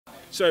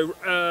So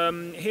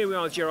here we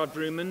are, Gerard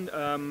Vroomen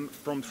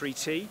from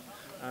 3T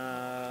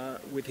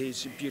with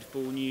his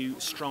beautiful new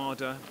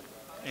Strada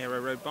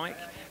aero road bike,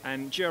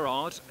 and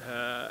Gerard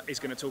is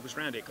going to talk us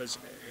around it, because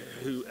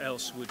who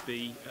would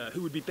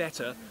be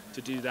better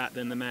to do that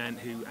than the man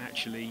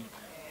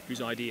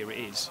whose idea it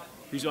is,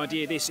 whose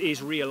idea this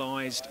is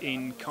realised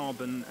in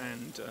carbon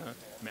and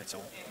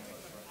metal.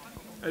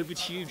 Over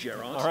to you,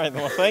 Gerard. All right,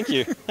 well, thank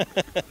you.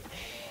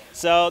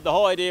 So the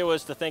whole idea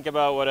was to think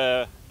about what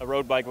a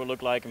road bike would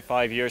look like in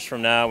 5 years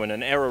from now, and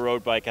an aero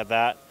road bike at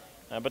that.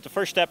 But the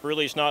first step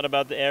really is not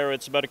about the aero,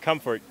 it's about the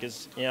comfort,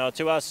 because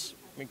to us,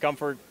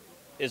 comfort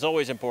is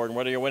always important.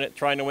 Whether you're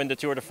trying to win the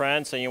Tour de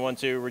France and you want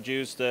to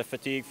reduce the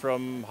fatigue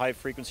from high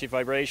frequency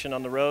vibration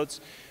on the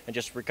roads and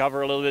just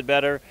recover a little bit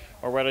better,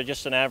 or whether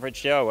just an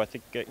average Joe, I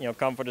think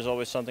comfort is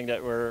always something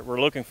that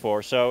we're looking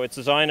for. So it's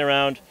designed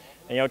around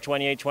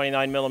 28,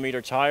 29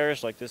 millimeter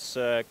tires like this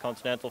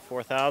Continental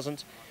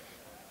 4000.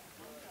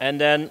 And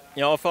then,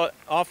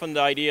 often the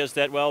idea is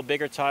that, well,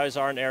 bigger tires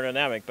aren't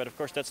aerodynamic, but of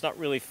course that's not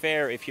really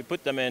fair if you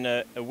put them in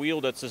a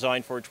wheel that's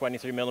designed for a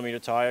 23 millimeter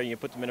tire, and you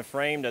put them in a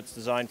frame that's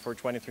designed for a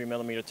 23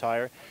 millimeter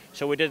tire.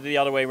 So we did it the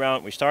other way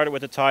around. We started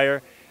with the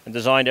tire and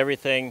designed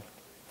everything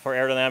for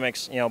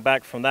aerodynamics,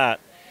 back from that.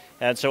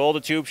 And so all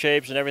the tube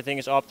shapes and everything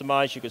is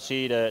optimized. You can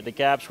see the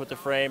gaps with the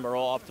frame are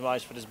all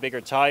optimized for this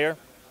bigger tire.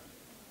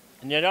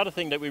 And the other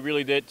thing that we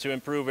really did to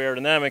improve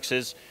aerodynamics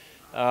is,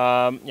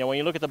 when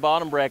you look at the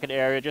bottom bracket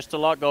area, just a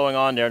lot going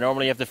on there.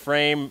 Normally you have the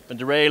frame, the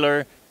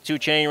derailleur, 2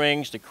 chain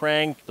rings, the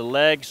crank, the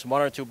legs, 1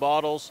 or 2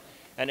 bottles,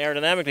 and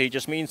aerodynamically it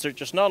just means there's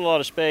just not a lot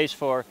of space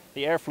for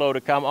the airflow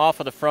to come off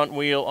of the front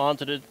wheel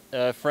onto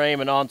the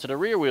frame and onto the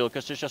rear wheel,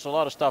 because there's just a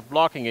lot of stuff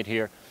blocking it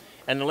here.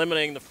 And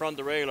eliminating the front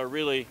derailleur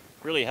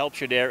really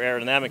helps you there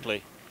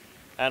aerodynamically.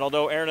 And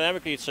although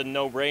aerodynamically it's a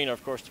no-brainer,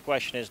 of course the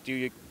question is,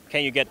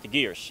 can you get the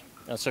gears?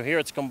 And so here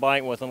it's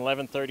combined with an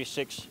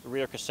 1136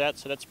 rear cassette,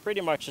 so that's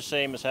pretty much the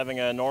same as having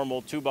a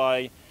normal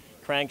 2x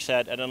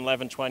crankset at an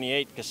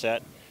 1128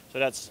 cassette. So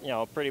that's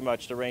pretty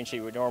much the range that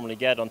you would normally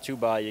get on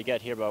 2x, you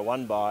get here by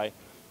 1x.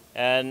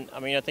 And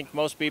I think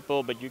most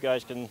people, but you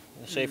guys can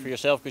say for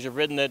yourself because you've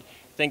ridden it,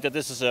 think that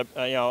this is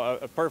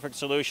a perfect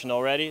solution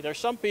already. There's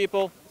some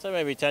people, so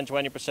maybe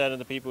 10-20% of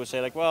the people who say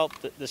like, well,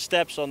 the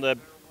steps on the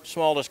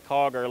smallest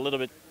cog are a little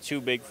bit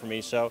too big for me.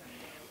 So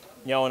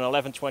an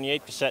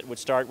 1128 cassette would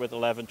start with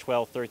 11,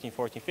 12, 13,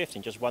 14,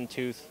 15, just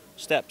 1-tooth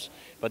steps.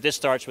 But this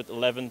starts with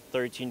 11,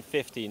 13,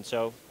 15,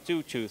 so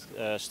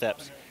 2-tooth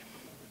steps.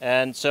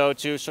 And so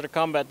to sort of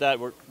combat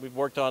that, we've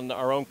worked on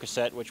our own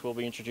cassette, which will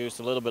be introduced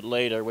a little bit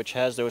later, which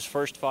has those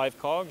first 5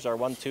 cogs, our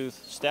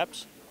 1-tooth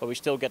steps, but we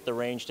still get the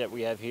range that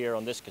we have here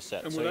on this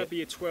cassette. And will that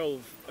be a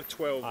 12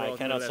 I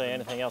cannot say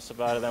anything else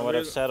about it than what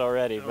I've said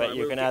already, but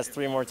you can ask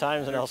 3 more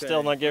times and I'll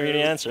still not give you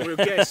the answer. We'll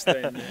guess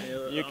then.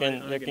 You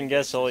can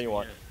guess all you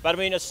want. But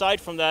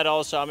aside from that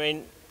also,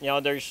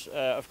 there's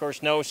of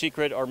course no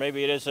secret, or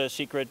maybe it is a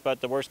secret,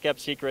 but the worst kept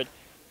secret,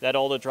 that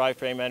all the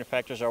drivetrain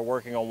manufacturers are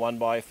working on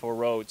 1x for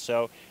road.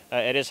 So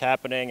it is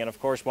happening, and of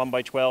course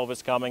 1x12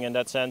 is coming in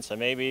that sense,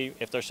 and maybe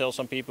if there's still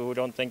some people who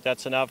don't think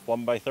that's enough,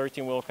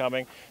 1x13 will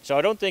coming. So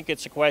I don't think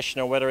it's a question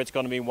of whether it's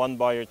going to be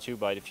 1x or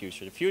 2x the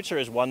future. The future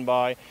is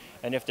 1x,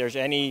 and if there's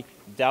any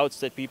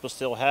doubts that people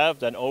still have,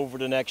 then over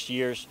the next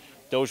years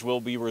those will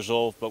be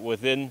resolved, but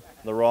within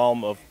the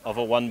realm of a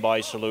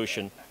 1x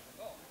solution.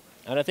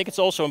 And I think it's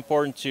also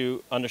important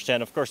to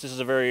understand, of course, this is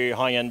a very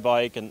high-end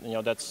bike, and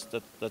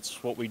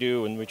that's what we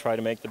do, and we try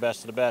to make the best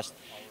of the best.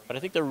 But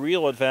I think the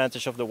real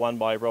advantage of the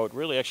 1x road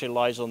really actually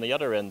lies on the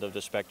other end of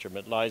the spectrum.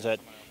 It lies at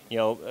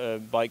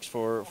bikes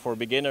for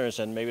beginners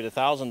and maybe the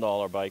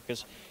 $1,000 bike.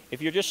 Because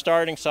if you're just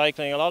starting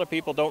cycling, a lot of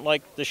people don't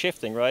like the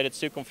shifting, right?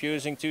 It's too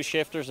confusing, 2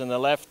 shifters, and the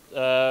left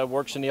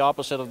works in the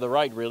opposite of the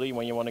right, really,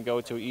 when you want to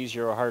go to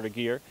easier or harder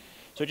gear.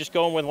 So just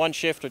going with 1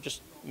 shifter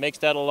just makes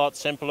that a lot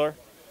simpler.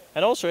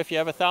 And also, if you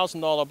have a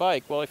 $1,000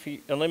 bike, well, if you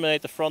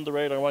eliminate the front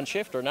derailleur and 1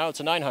 shifter, now it's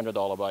a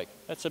 $900 bike.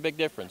 That's a big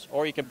difference.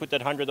 Or you can put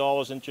that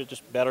 $100 into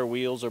just better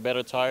wheels or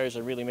better tires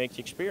and really make the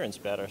experience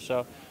better.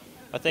 So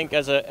I think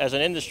as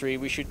an industry,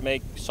 we should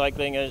make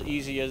cycling as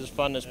easy, as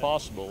fun as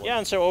possible. Yeah,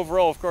 and so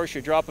overall, of course,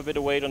 you drop a bit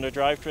of weight on the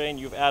drivetrain.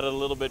 You've added a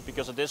little bit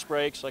because of disc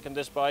brakes, like in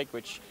this bike,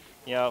 which,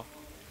 the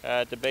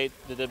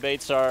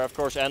debates are, of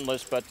course,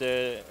 endless,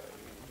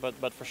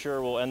 but for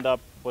sure we'll end up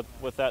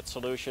with that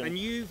solution. And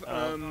you've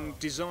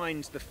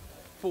designed the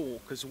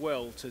fork as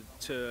well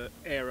to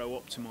aero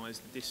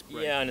optimize the disc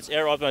brake. Yeah, and it's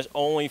aero optimized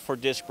only for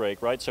disc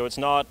brake, right? So it's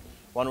not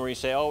one where you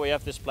say, oh, we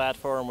have this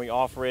platform, we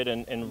offer it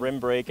in rim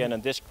brake and in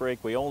disc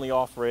brake. We only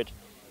offer it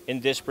in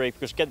disc brake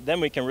because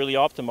then we can really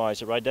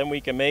optimize it, right? Then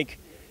we can make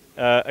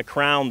a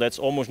crown that's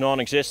almost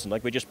non-existent.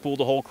 Like we just pull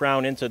the whole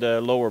crown into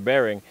the lower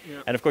bearing.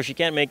 Yeah. And of course you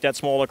can't make that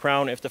smaller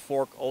crown if the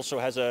fork also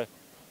has a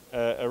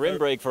rim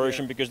brake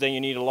version, because then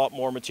you need a lot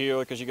more material,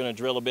 because you're going to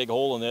drill a big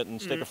hole in it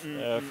and stick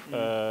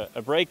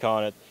a brake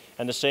on it.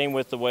 And the same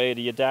with the way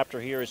the adapter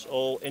here is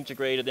all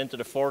integrated into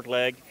the fork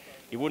leg.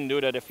 You wouldn't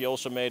do that if you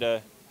also made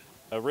a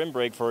rim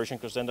brake version,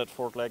 because then that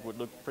fork leg would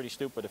look pretty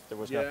stupid if there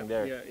was nothing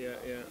there.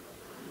 Yeah.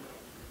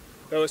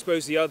 Well, I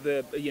suppose the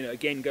other,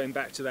 again going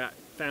back to that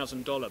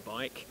 $1,000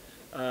 bike,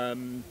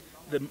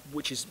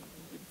 which is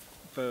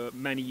for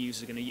many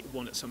users are going to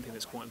want something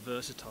that's quite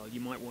versatile. You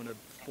might want a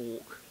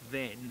fork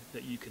then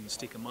that you can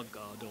stick a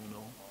mudguard on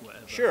or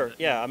whatever. Sure.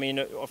 Yeah. I mean,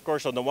 of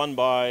course, on the one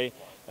by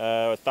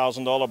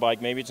 $1,000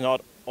 bike, maybe it's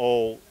not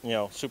all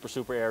super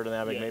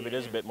aerodynamic. Maybe it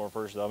is a bit more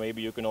versatile.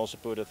 Maybe you can also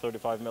put a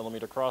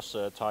 35mm cross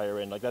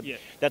tire in like that. Yeah.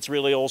 That's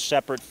really all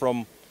separate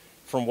from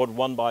what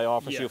one by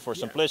offers you for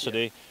simplicity.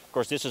 Yeah. Of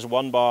course, this is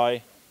one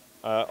by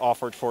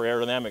offered for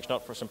aerodynamics,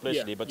 not for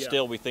simplicity. But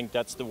still, we think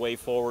that's the way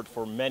forward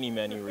for many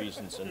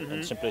reasons,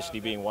 and simplicity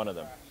being one of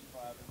them.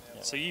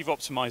 Yeah. So you've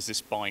optimized this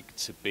bike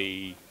to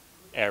be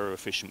aero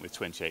efficient with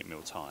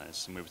 28mm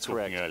tires, and we were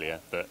talking earlier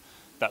that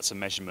that's a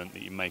measurement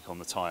that you make on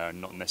the tire and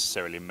not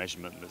necessarily a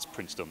measurement that's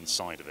printed on the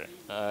side of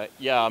it.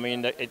 Yeah, I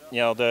mean,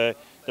 the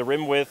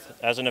rim width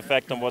has an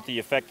effect on what the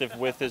effective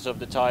width is of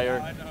the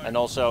tire, and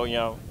also,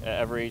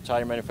 every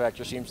tire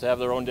manufacturer seems to have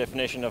their own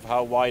definition of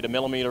how wide a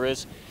millimeter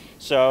is.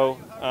 So,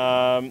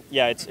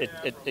 yeah,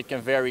 it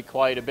can vary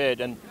quite a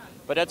bit,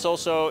 but that's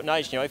also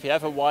nice. If you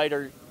have a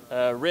wider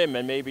rim,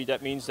 and maybe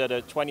that means that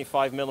a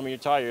 25mm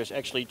tire is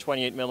actually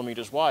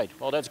 28mm wide.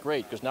 Well, that's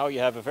great, because now you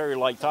have a very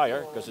light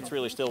tire, because it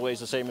really still weighs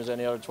the same as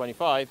any other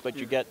 25, but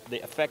you get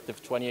the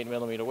effective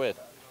 28mm width.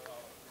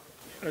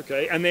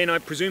 Okay, and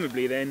then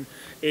presumably then,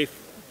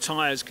 if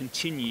tires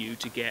continue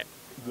to get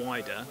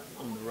wider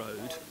on the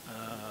road,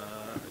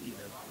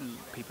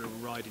 people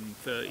are riding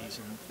 30s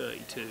and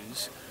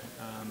 32s,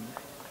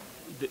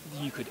 that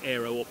you could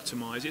aero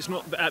optimize. It's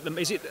not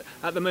is it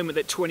at the moment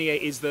that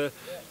 28 is the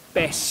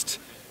best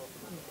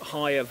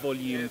higher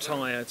volume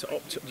tire to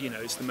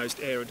it's the most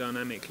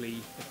aerodynamically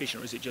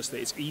efficient, or is it just that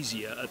it's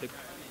easier at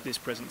this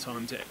present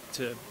time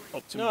to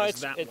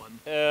optimize one?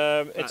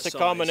 It's a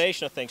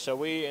combination of things. So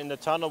we, in the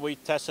tunnel, we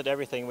tested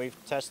everything. We've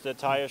tested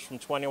tires from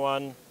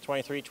 21,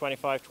 23,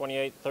 25,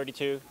 28,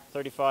 32,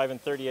 35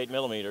 and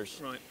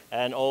 38mm. Right.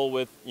 And all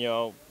with,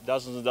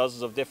 dozens and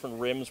dozens of different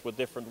rims with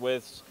different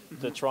widths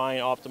to try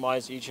and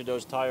optimize each of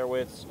those tire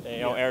widths,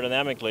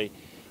 aerodynamically.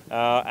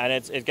 And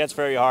it gets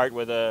very hard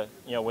with a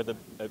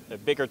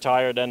bigger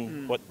tire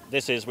than what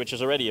this is, which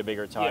is already a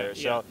bigger tire.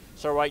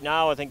 So right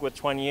now, I think with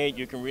 28,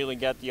 you can really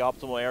get the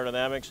optimal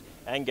aerodynamics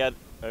and get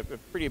a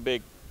pretty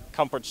big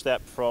comfort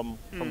step from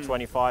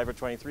 25 or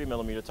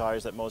 23mm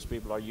tires that most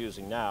people are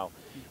using now.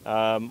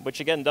 Which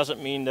again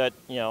doesn't mean that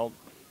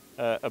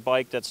a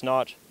bike that's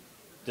not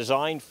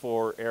designed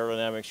for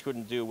aerodynamics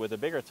couldn't do with a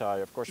bigger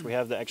tire. Of course, we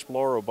have the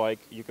Explorer bike.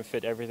 You can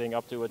fit everything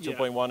up to a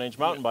 2.1-inch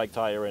mountain bike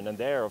tire in, and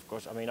there, of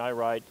course, I mean, I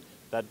ride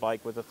that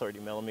bike with a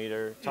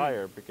 30mm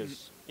tire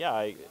because,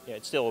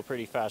 it's still a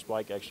pretty fast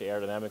bike actually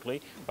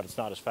aerodynamically, but it's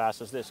not as fast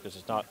as this because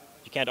it's not.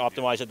 You can't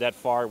optimize it that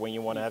far when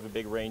you want to have a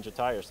big range of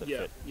tires that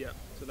fit. Yeah.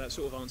 So that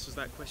sort of answers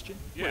that question.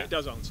 Yeah, well, it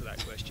does answer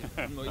that question.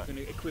 I'm not even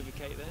going to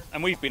equivocate there.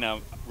 And we've been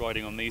out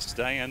riding on these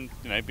today, and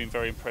been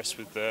very impressed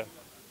with the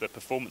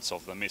performance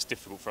of them. It's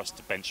difficult for us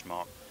to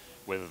benchmark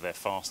whether they're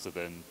faster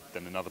than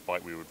another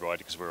bike we would ride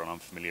because we're on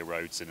unfamiliar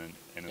roads in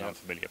an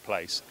unfamiliar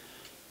place.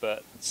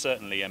 But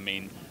certainly, I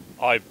mean,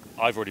 I've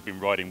already been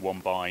riding one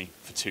by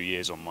for 2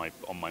 years on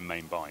my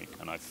main bike,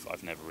 and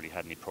I've never really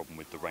had any problem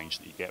with the range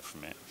that you get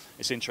from it.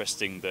 It's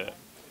interesting that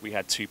we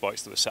had two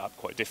bikes that were set up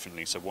quite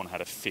differently. So one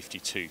had a 50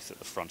 tooth at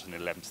the front and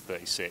 11 to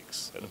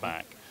 36 at the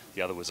back.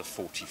 The other was a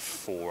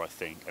 44, I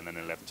think, and then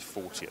 11 to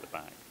 40 at the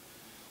back.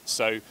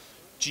 So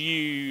do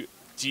you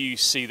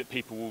see that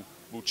people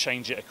will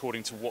change it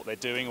according to what they're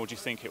doing, or do you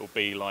think it will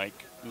be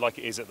like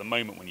it is at the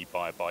moment when you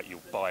buy a bike, you'll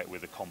buy it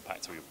with a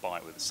compact or you'll buy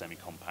it with a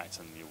semi-compact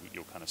and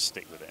you'll kind of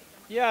stick with it?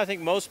 Yeah, I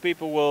think most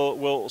people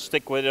will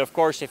stick with it. Of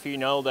course, if you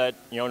know that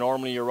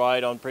normally you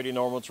ride on pretty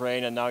normal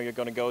terrain and now you're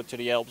going to go to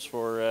the Alps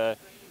for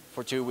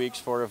 2 weeks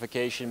for a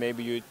vacation,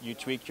 maybe you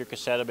tweak your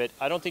cassette a bit.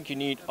 I don't think you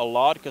need a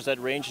lot because that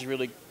range is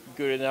really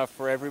good enough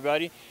for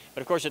everybody. But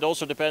of course, it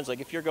also depends.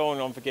 Like if you're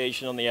going on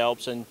vacation on the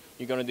Alps and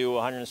you're going to do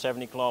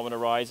 170-kilometer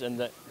rides, and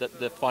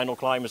the final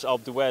climb is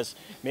Alpe d'Huez,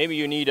 maybe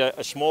you need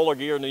a smaller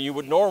gear than you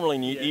would normally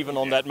need, even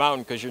on that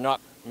mountain, because you're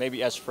not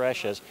maybe as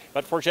fresh as.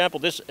 But for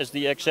example, this is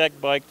the exact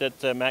bike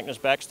that Magnus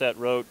Backstedt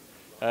rode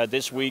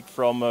this week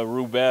from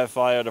Roubaix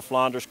via the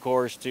Flanders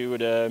course to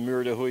the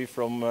Mur de Huy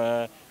from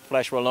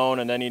Flèche Wallonne,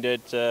 and then he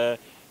did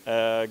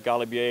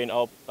Galibier and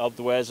Alpe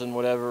d'Huez and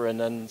whatever, and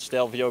then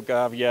Stelvio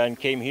Gavia, and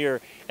came here,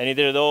 and he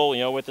did it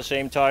all, with the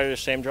same tires,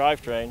 same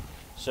drivetrain.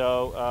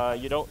 So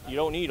you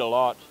don't need a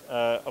lot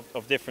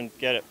of different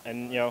get it.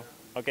 And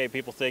okay,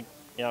 people think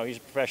he's a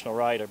professional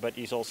rider, but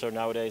he's also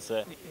nowadays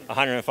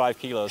 105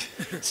 kilos,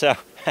 so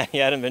he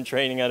hadn't been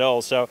training at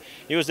all. So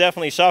he was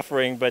definitely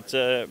suffering, but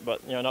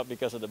not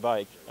because of the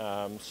bike.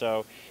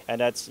 And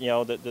that's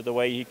the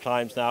way he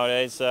climbs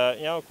nowadays.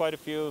 Quite a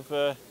few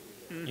of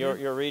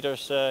your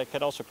readers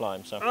can also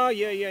climb. So. Oh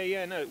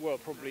yeah. No, well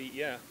probably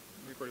yeah.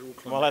 Everybody will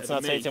climb. Well, let's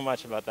not say too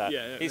much about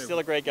that. He's still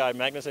a great guy,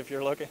 Magnus. If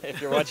you're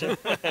watching,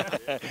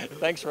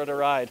 thanks for the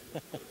ride.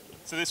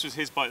 So this was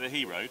his bike that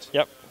he rode.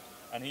 Yep.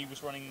 And he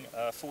was running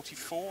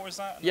 44, is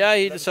that? Yeah,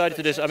 he decided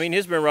to this. I mean,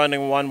 he's been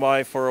running one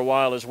by for a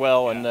while as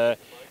well, and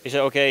he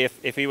said, okay,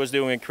 if he was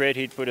doing a crit,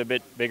 he'd put a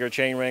bit bigger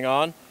chainring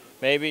on,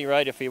 maybe,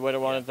 right? If he would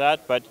have wanted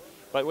that, but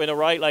with a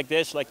ride like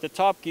this, like the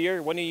top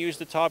gear, when you use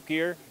the top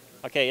gear,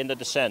 okay, in the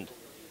descent,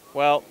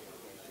 well,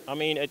 I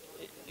mean,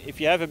 if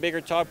you have a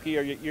bigger top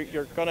gear,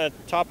 you're going to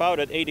top out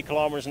at 80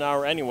 kilometers an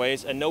hour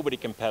anyways, and nobody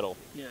can pedal.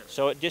 Yeah.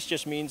 So it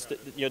just means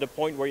that the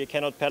point where you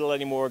cannot pedal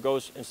anymore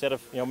goes, instead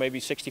of maybe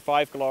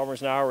 65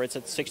 kilometers an hour, it's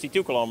at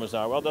 62 kilometers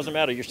an hour. Well, it doesn't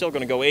matter. You're still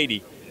going to go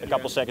 80 a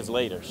couple seconds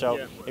later.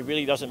 So it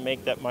really doesn't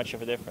make that much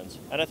of a difference.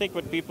 And I think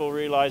what people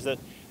realize, that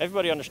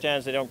everybody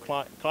understands they don't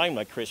climb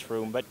like Chris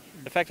Vroomen, but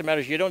the fact of the matter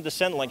is you don't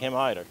descend like him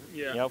either.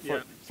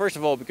 First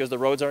of all, because the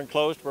roads aren't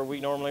closed where we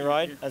normally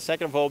ride, and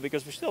second of all,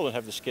 because we still don't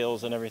have the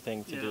skills and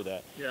everything to do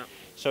that. Yeah.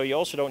 So you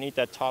also don't need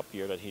that top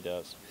gear that he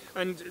does.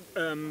 And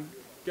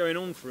going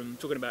on from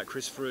talking about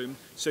Chris Vroomen,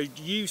 so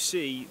do you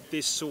see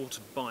this sort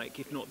of bike,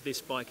 if not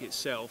this bike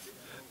itself,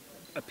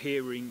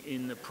 appearing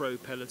in the pro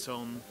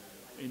peloton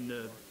in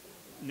the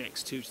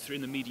next 2 to 3,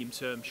 in the medium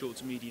term, short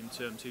to medium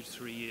term, 2 to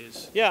 3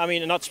 years? Yeah, I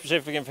mean, not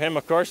specifically for him,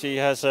 of course. He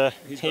has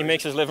he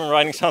makes his living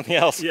riding something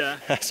else. Yeah.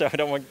 So I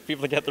don't want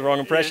people to get the wrong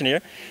impression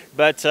here.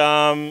 But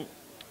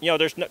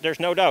there's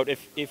no doubt,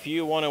 if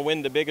you want to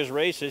win the biggest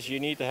races, you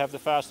need to have the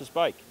fastest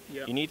bike.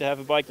 Yeah. You need to have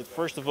a bike that,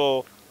 first of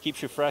all,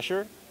 keeps you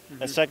fresher,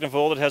 and second of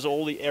all, it has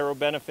all the aero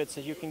benefits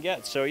that you can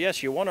get. So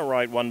yes, you want to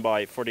ride one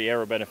bike for the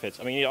aero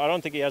benefits. I mean, I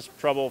don't think he has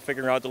trouble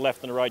figuring out the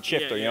left and the right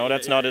shifter.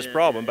 That's not his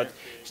problem. But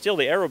still,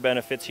 the aero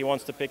benefits he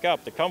wants to pick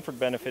up, the comfort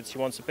benefits he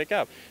wants to pick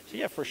up. So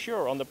yeah, for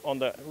sure, on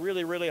the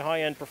really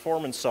high-end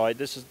performance side,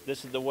 this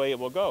is the way it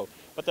will go.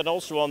 But then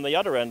also on the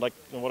other end, like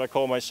what I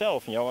call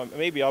myself,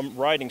 maybe I'm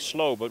riding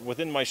slow, but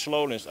within my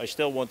slowness, I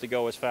still want to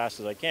go as fast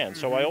as I can.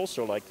 So I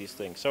also like these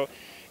things. So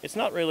it's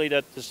not really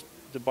that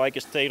the bike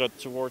is tailored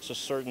towards a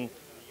certain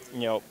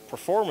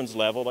performance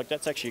level. Like,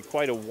 that's actually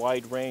quite a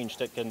wide range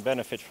that can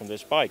benefit from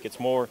this bike. It's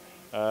more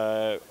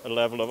a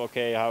level of,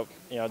 okay, how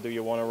do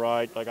you want to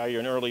ride? Like, are you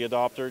an early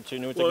adopter to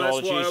new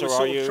technologies, that's what I was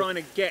or are you trying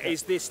to get?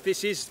 Is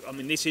this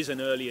is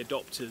an early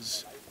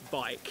adopter's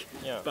bike,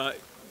 but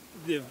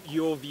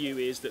your view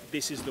is that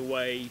this is the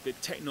way that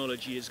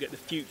technology is, the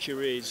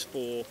future is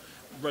for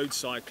road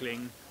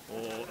cycling,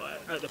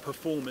 or at the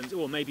performance,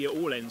 or maybe at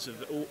all ends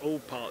of all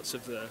parts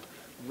of the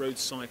road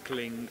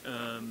cycling.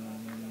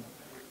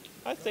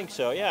 I think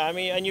so, yeah. I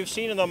mean, and you've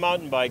seen it on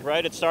mountain bike,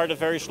 right? It started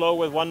very slow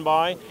with one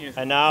by,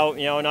 and now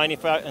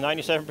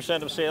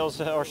 97% of sales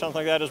or something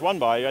like that is one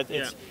by.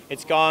 Right?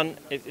 It's gone.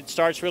 It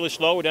starts really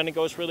slow, then it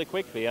goes really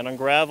quickly. And on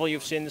gravel,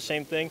 you've seen the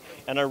same thing,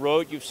 and on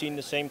road, you've seen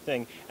the same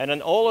thing. And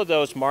in all of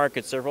those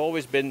markets, there have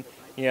always been,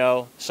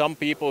 some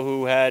people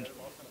who had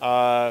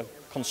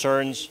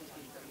concerns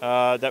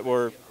that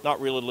were not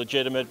really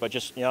legitimate, but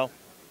just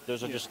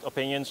those are just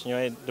opinions.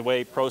 The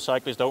way pro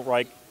cyclists don't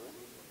ride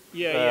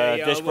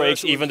disc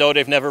brakes, even though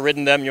they've never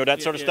ridden them, that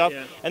sort of stuff.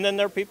 And then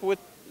there are people with,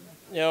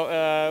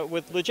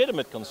 with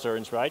legitimate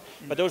concerns, right?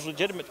 But those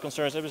legitimate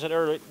concerns, as I said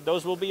earlier,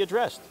 those will be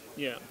addressed.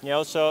 Yeah.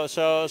 So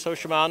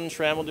Shimano and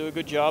SRAM will do a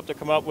good job to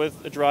come up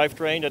with a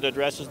drivetrain that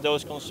addresses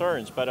those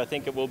concerns. But I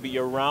think it will be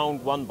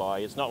around one by.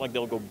 It's not like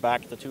they'll go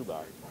back to two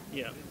by.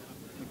 Yeah.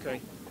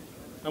 Okay.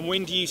 And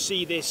when do you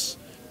see this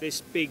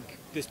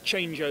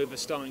changeover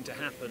starting to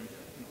happen?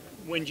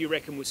 When do you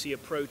reckon we'll see a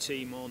pro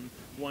team on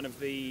one of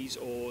these,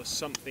 or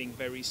something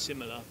very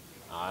similar?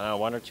 I don't know,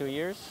 1 or 2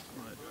 years.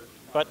 Right.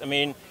 But I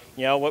mean,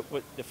 what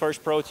the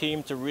first pro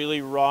team to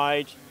really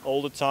ride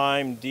all the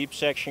time, deep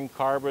section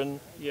carbon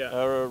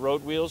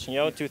road wheels.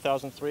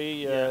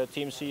 2003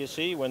 Team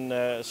CSC, when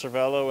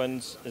Cervelo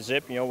and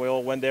Zip, we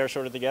all went there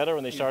sort of together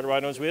when they started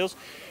riding those wheels.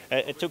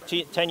 It took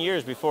 10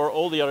 years before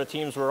all the other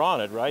teams were on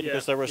it, right?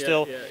 Because there were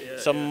still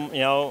some,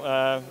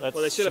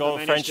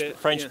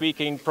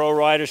 French-speaking pro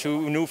riders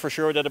who knew for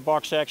sure that a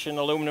box section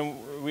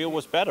aluminum wheel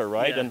was better,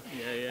 right? And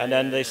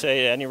then they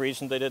say any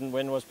reason they didn't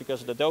win was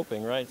because of the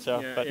doping, right?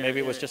 So, but maybe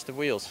it was just the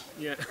wheels.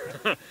 Yeah,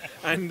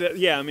 and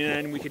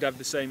and we could have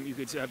the same. You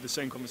could have the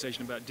same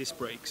conversation about disc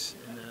brakes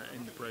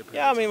in the pro.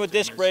 Yeah, I mean, with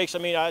disc brakes, I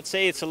mean, I'd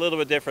say it's a little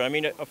bit different. I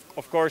mean,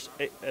 of course,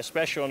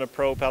 especially on a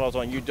pro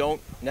peloton, you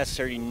don't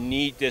necessarily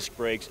need disc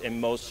brakes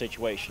in most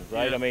situations,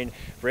 right? Yeah. I mean,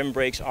 rim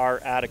brakes are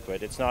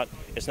adequate. It's not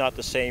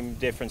the same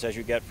difference as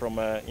you get from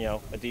a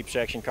deep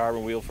section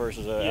carbon wheel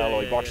versus a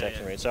alloy box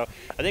section, right? So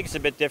I think it's a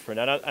bit different,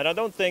 and I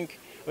don't think.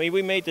 I mean,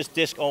 we made this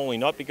disc only,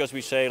 not because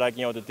we say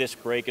the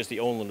disc brake is the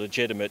only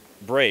legitimate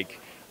brake.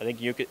 I think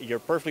you're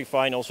perfectly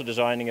fine also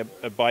designing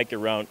a bike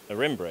around a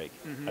rim brake.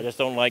 I just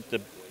don't like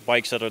the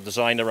bikes that are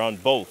designed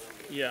around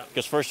both. Yeah.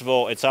 Because first of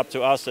all, it's up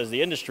to us as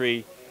the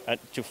industry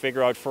to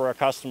figure out for our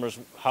customers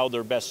how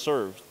they're best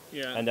served.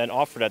 Yeah. And then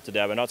offer that to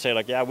them, and not say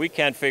we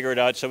can't figure it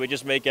out, so we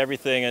just make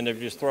everything and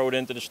just throw it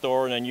into the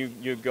store, and then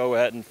you go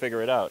ahead and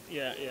figure it out.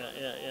 Yeah.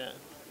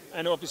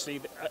 And obviously,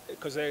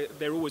 because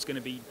they're always going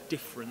to be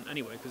different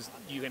anyway, because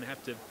you're going to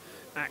have to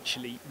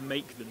actually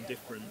make them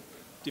different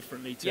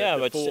differently. To Yeah,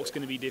 the but fork's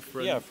going to be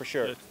different. Yeah, for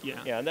sure.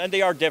 Yeah. And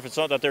they are different. It's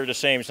not that they're the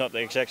same. It's not the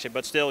exact same,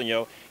 but still, you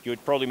know, you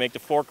would probably make the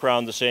fork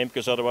crown the same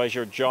because otherwise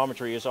your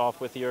geometry is off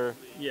with your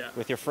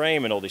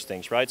frame and all these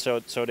things, right? So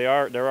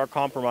there are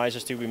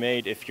compromises to be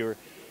made if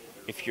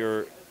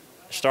you're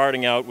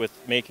starting out with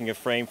making a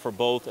frame for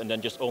both and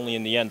then just only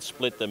in the end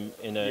split them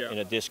in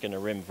a disc and a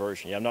rim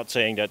version. Yeah, I'm not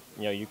saying that,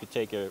 you know, you could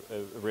take a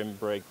rim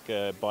brake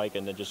bike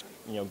and then just,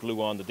 you know,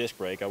 glue on the disc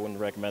brake. I wouldn't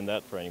recommend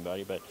that for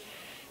anybody, but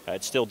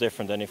it's still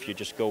different than if you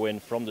just go in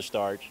from the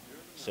start,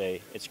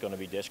 say it's going to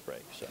be disc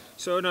brake.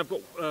 So and I've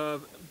got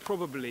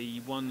probably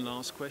one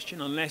last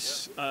question,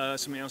 unless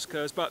something else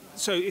occurs. But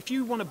so if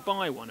you want to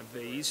buy one of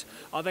these,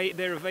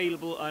 they're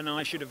available? And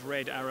I should have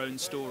read our own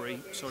story.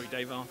 Sorry,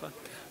 Dave Arthur.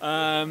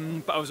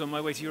 But I was on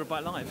my way to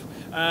Eurobike Live.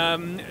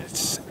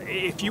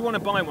 If you want to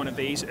buy one of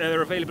these,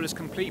 they're available as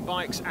complete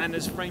bikes and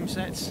as frame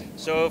sets.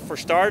 So for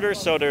starters,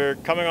 so they're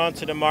coming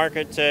onto the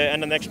market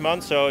end of next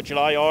month. So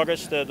July,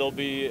 August, they'll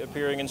be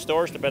appearing in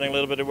stores, depending a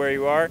little bit of where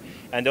you are,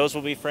 and those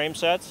will be frame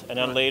sets. And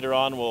then later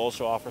on, we'll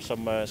also offer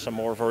some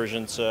more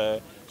versions, so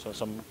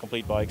some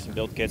complete bikes and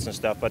build kits and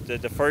stuff. But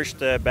the first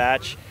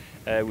batch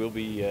will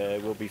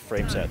be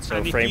frame sets,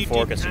 so frame,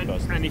 fork, and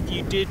supposed. And if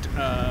you did,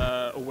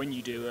 or when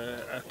you do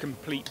a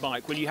complete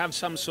bike, will you have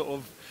some sort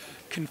of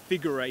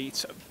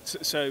configurate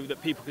so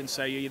that people can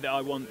say that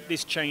I want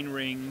this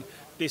chainring,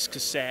 this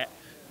cassette,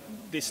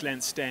 this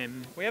length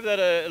stem? We have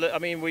that. I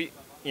mean,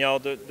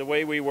 the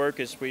way we work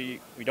is we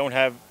don't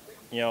have,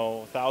 you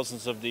know,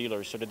 thousands of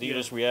dealers. So the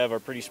dealers we have are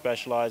pretty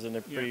specialized and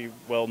they pretty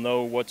well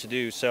know what to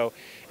do. So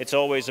it's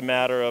always a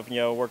matter of, you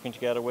know, working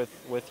together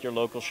with your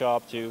local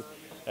shop to.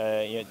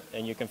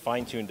 And you can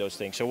fine-tune those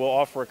things. So we'll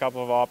offer a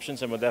couple of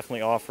options, and we'll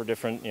definitely offer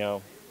different, you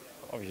know,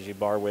 obviously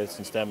bar widths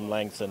and stem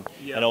lengths and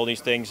all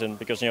these things. And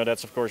because, you know,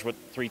 that's of course what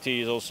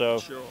 3T is also.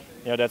 Sure.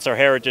 You know, that's our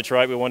heritage,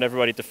 right? We want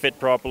everybody to fit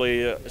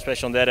properly,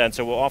 especially on that end.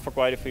 So we'll offer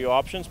quite a few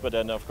options, but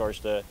then of course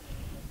the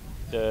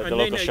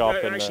local shop.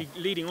 Actually,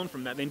 leading on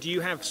from that, then, do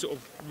you have sort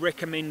of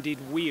recommended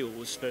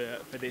wheels for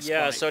this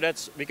bike? So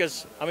that's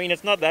because, I mean,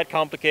 it's not that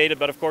complicated,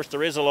 but of course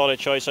there is a lot of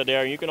choice out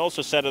there. You can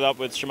also set it up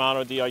with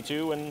Shimano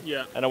Di2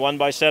 and a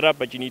 1x setup,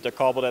 but you need to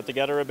cobble that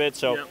together a bit.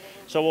 So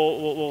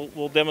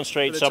we'll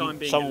demonstrate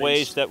some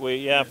ways that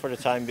we, for the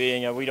time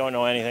being, we don't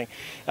know anything.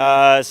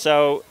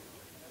 So,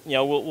 you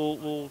know,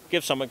 we'll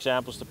give some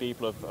examples to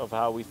people of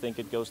how we think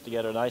it goes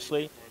together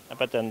nicely.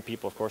 But then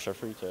people, of course, are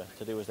free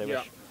to do as they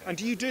wish. And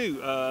do you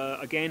do,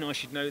 again, I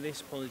should know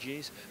this,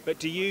 apologies, but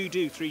do you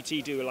do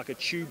 3T do like a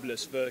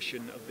tubeless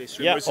version of this?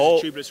 Yeah, or is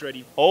this tubeless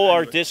ready? All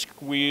our disc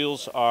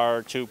wheels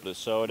are tubeless.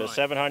 So the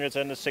 700s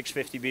and the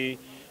 650B,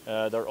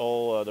 they're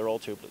all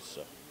tubeless.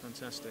 So.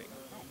 Fantastic.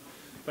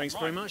 Thanks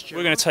very much, Gerard.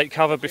 We're going to take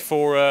cover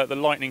before the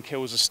lightning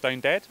kills us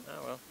stone dead.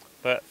 Oh, well.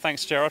 But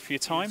thanks, Gerard, for your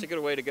time. It's a good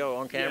way to go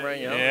on camera.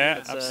 You know?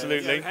 Yeah,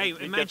 absolutely. Hey,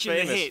 imagine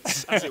the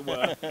hits, as it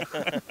were.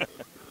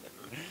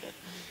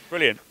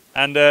 Brilliant.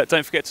 And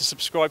don't forget to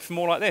subscribe for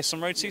more like this on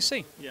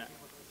Road.cc. Yeah.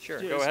 Sure.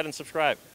 Cheers. Go ahead and subscribe.